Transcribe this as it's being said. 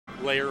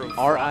layer of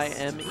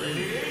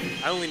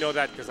R-I-M-E? I only know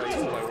that because I used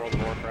to play World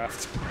of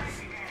Warcraft.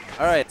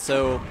 All right,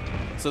 so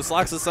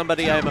Slox is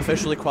somebody I am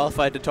officially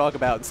qualified to talk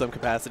about in some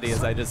capacity,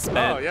 as I just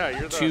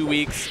spent 2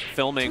 weeks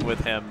filming with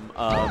him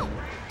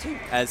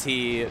as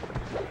he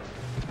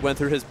went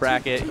through his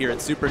bracket here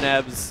at Super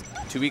Nebs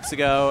 2 weeks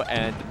ago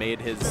and made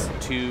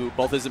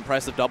both his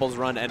impressive doubles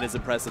run and his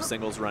impressive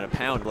singles run a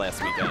pound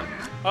last weekend.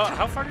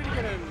 How far did he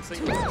get in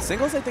singles?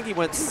 Singles, I think he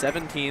went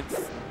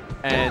 17th,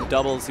 and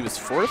doubles he was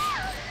 4th.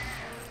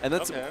 And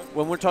that's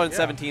when we're talking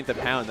 17th at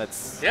pound.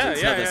 That's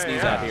nothing to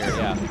sneeze at here.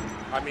 Yeah.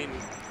 I mean,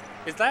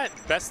 is that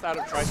best out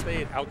of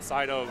Tri-State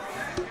outside of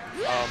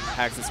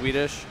Hacks and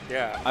Swedish?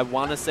 Yeah. I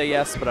want to say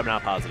yes, but I'm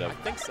not positive. I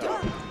think so.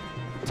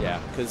 Yeah,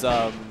 because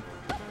and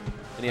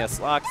yeah,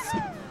 Slox,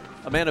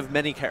 a man of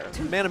many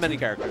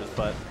characters,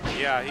 but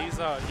yeah, he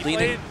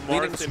played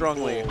leading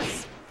strongly.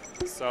 Pools.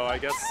 So I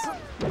guess,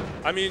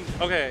 I mean,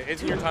 okay,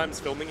 in your times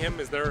filming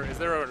him, is there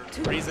a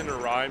reason or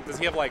rhyme? Does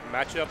he have like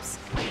matchups,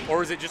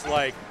 or is it just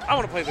like, I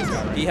want to play this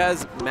guy? Right? He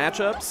has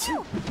matchups,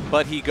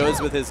 but he goes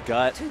with his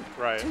gut.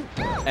 Right.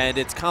 And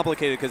it's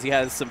complicated because he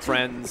has some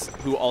friends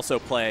who also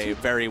play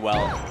very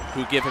well,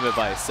 who give him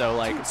advice. So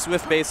like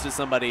Swift-based is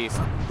somebody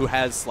who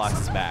has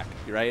Slox's back,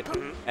 right?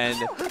 And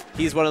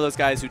he's one of those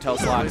guys who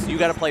tells Slox, you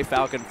got to play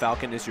Falcon.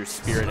 Falcon is your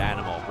spirit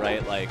animal,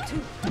 right? Like,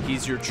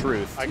 he's your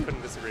truth. I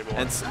couldn't disagree more.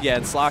 And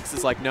Slox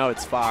is like, no,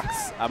 it's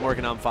Fox. I'm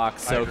working on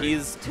Fox. So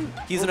he's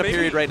in a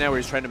period right now where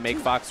he's trying to make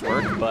Fox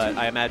work, but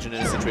I imagine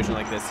in a situation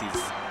like this,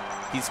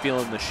 he's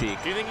feeling the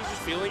Sheik. Do you think he's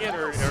just feeling it,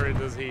 or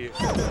does he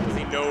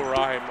know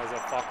Rime as a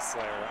Fox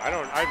Slayer?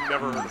 I've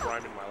never heard of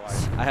Rime in my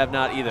life. I have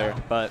not either,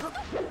 but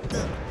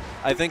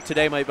I think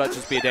today might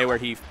just be a day where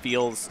he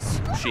feels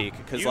Sheik,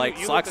 because like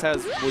Slox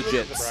has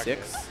legit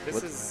 6.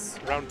 This is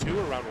round 2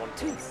 or round 1?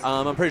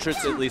 I'm pretty sure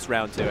it's at least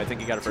round 2. I think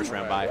he got a first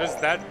round bye. Does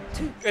that,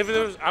 if it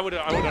was, I would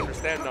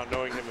understand not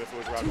knowing him if it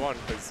was round 1,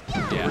 because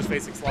whoever's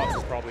facing Slox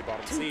is probably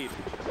bottom seed.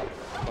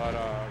 But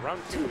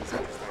round 2 is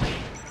interesting.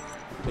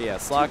 But yeah,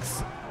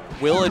 Slox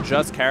will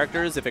adjust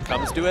characters if it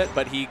comes to it,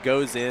 but he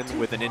goes in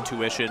with an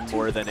intuition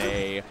more than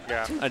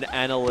an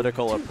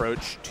analytical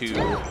approach to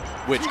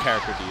which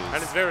character to use.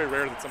 And it's very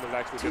rare that someone's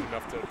actually good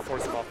enough to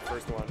force him off the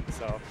first one.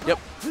 So. Yep.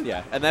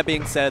 Yeah. And that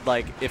being said,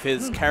 like if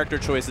his character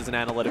choice isn't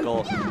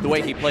analytical, the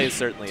way he plays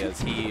certainly is.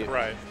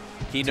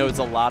 He knows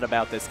a lot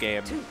about this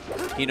game.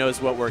 He knows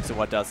what works and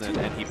what doesn't,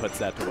 and he puts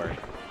that to work.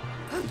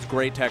 It's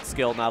great tech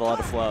skill, not a lot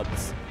of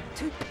flubs.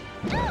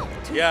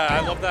 Yeah,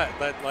 I love that.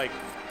 That like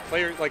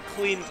player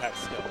clean tech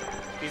skill.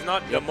 He's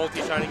not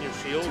multi-shining your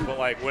shield, but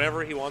like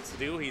whatever he wants to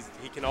do, he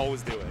can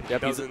always do it.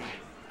 Yep,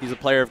 he's a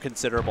player of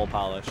considerable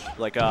polish.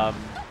 Like I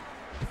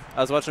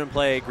was watching him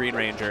play Green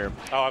Ranger.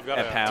 Oh, I've got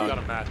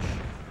a match.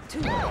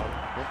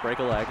 Don't break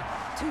a leg.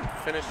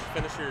 Finish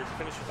your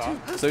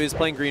thought. So he's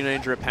playing Green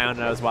Ranger at pound,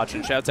 and I was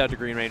watching. Shouts out to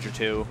Green Ranger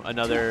 2,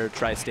 another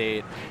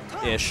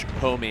Tri-State-ish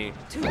homie.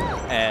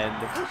 And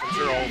I'm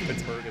sure all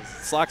Pittsburgh is.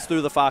 Slox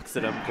threw the Fox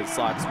at him because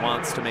Slox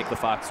wants to make the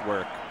Fox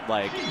work.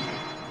 Like,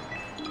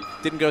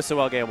 didn't go so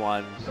well game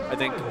 1. I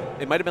think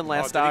it might have been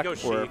last stock. Did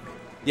he go Sheik?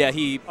 Yeah,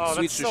 he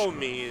switched. That's so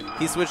mean.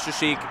 He switched to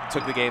Sheik,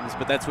 took the games,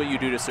 but that's what you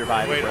do to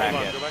survive a bracket.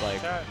 Hold on, go back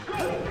to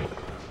chat.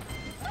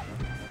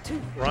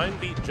 Rime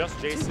beat just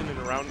Jason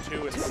in round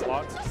 2, and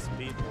Slox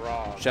beat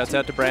Raw. Shouts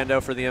out to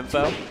Brando for the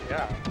info.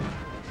 Yeah.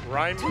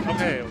 Rime,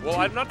 okay, well,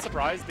 I'm not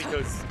surprised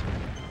because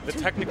the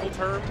technical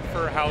term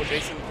for how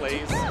Jason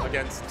plays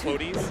against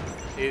floaties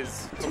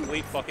is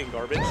complete fucking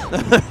garbage.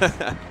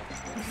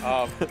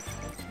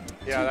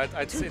 Yeah,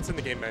 it's in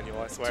the game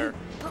manual, I swear.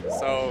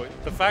 So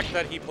the fact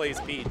that he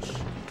plays Peach,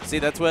 see,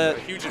 that's what is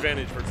a huge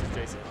advantage versus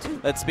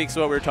Jason. That speaks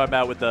to what we were talking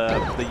about with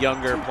the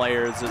younger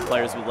players and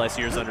players with less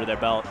years under their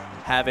belt,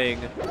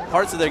 having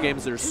parts of their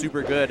games that are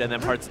super good and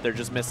then parts that they're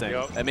just missing.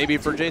 Yep. And maybe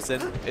for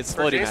Jason, it's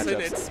for floating Jason,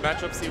 matchups. it's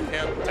matchups you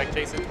can tech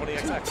Jason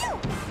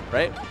 20XX.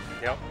 Right?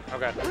 Yep.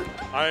 Okay.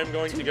 I'm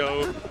going to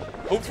go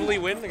hopefully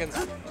win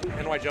against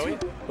NY Joey.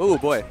 Oh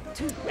boy.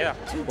 Yeah.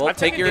 Well,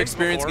 take your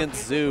experience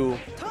against Zoo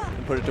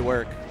and put it to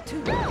work.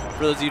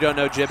 For those of you who don't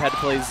know, Jib had to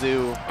play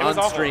Zoo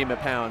on stream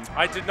at Pound.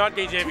 I did not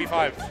gauge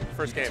AV5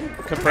 first game.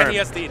 Confirmed. And he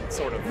SD'd,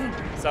 sort of.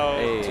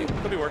 So,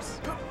 could be worse.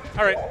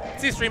 All right.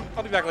 See you stream.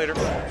 I'll be back later.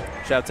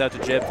 Shouts out to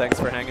Jib. Thanks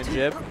for hanging,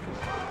 Jib.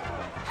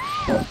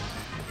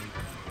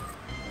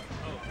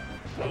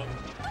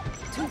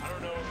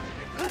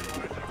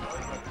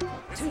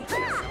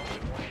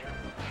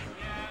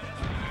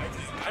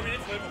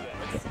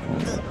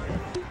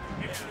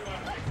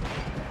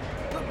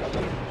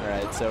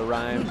 Alright, so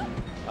Rime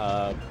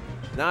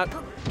not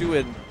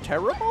doing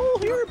terrible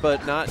here,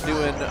 but not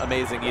doing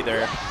amazing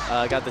either.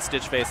 Got the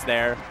Stitch face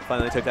there.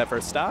 Finally took that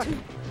first stock.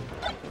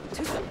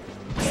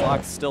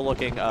 Slox still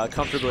looking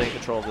comfortably in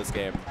control of this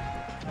game.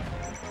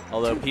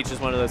 Although Peach is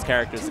one of those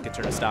characters that can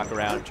turn a stock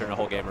around, turn a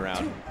whole game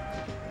around.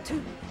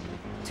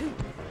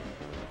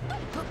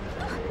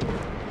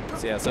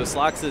 So yeah, so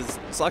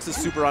Slox is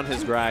super on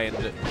his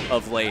grind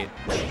of late.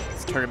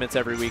 It's tournaments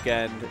every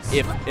weekend,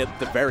 if at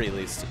the very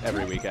least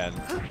every weekend.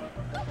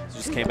 He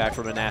just came back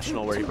from a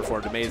national where he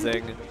performed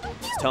amazing.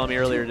 was telling me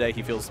earlier today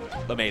he feels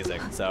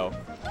amazing. So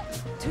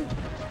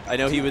I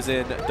know he was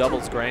in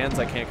doubles grands.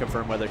 I can't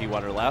confirm whether he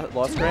won or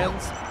lost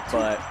grands,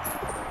 but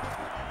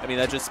I mean,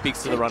 that just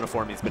speaks to the run of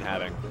form he's been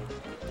having.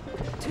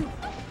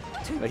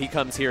 But he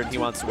comes here and he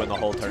wants to win the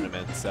whole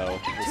tournament, so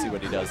we'll see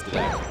what he does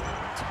today.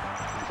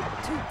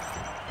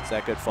 Is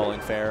that good falling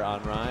fair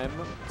on Rime?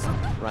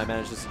 Rime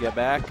manages to get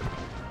back.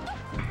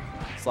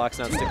 Slox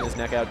not sticking his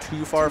neck out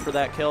too far for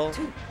that kill.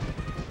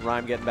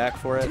 Rime getting back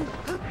for it.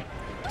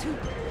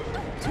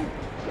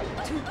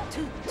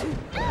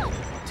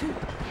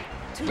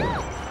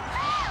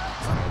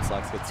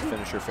 Slox gets the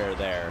finisher fair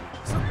there.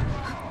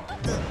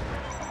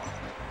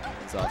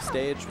 He's off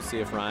stage. We'll see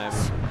if Rime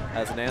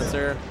has an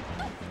answer.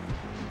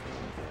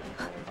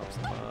 Helps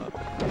him up.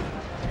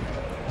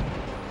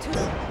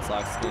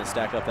 Slox is going to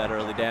stack up that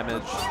early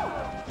damage.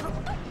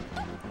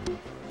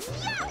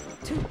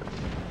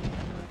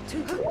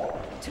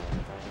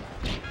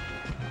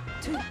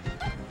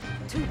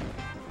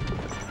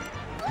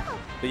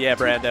 But yeah,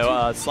 Brando,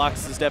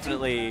 Slox is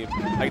definitely,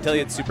 I can tell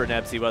you in Super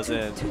Nebs he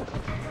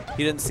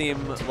didn't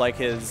seem like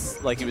he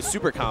was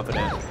super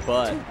confident,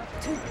 but,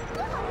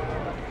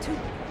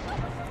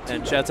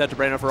 and shouts out to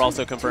Brando for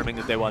also confirming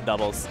that they won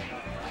doubles.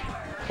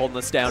 Holding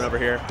us down over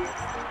here.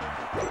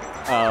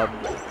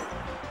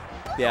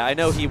 Yeah, I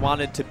know he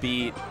wanted to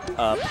beat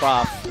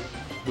Prof,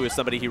 who is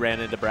somebody he ran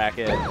into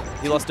bracket.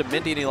 He lost to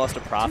Minty and he lost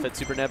to Prof at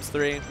Super Nebs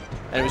 3.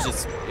 And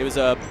it was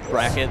a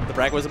bracket. The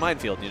bracket was a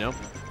minefield, you know?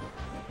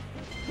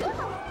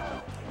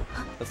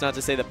 That's not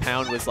to say the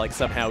Pound was like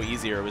somehow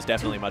easier. It was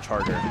definitely much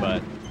harder,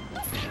 but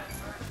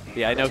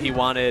yeah, I know he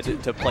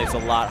wanted to place a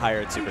lot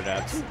higher at Super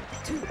Nebs,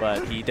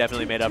 but he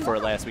definitely made up for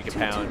it last week at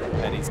Pound,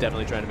 and he's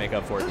definitely trying to make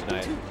up for it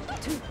tonight.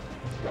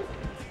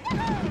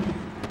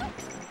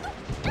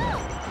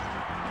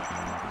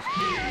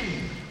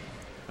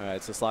 All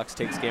right, so Slox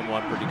takes game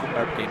 1 or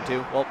game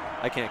 2. Well,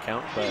 I can't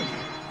count, but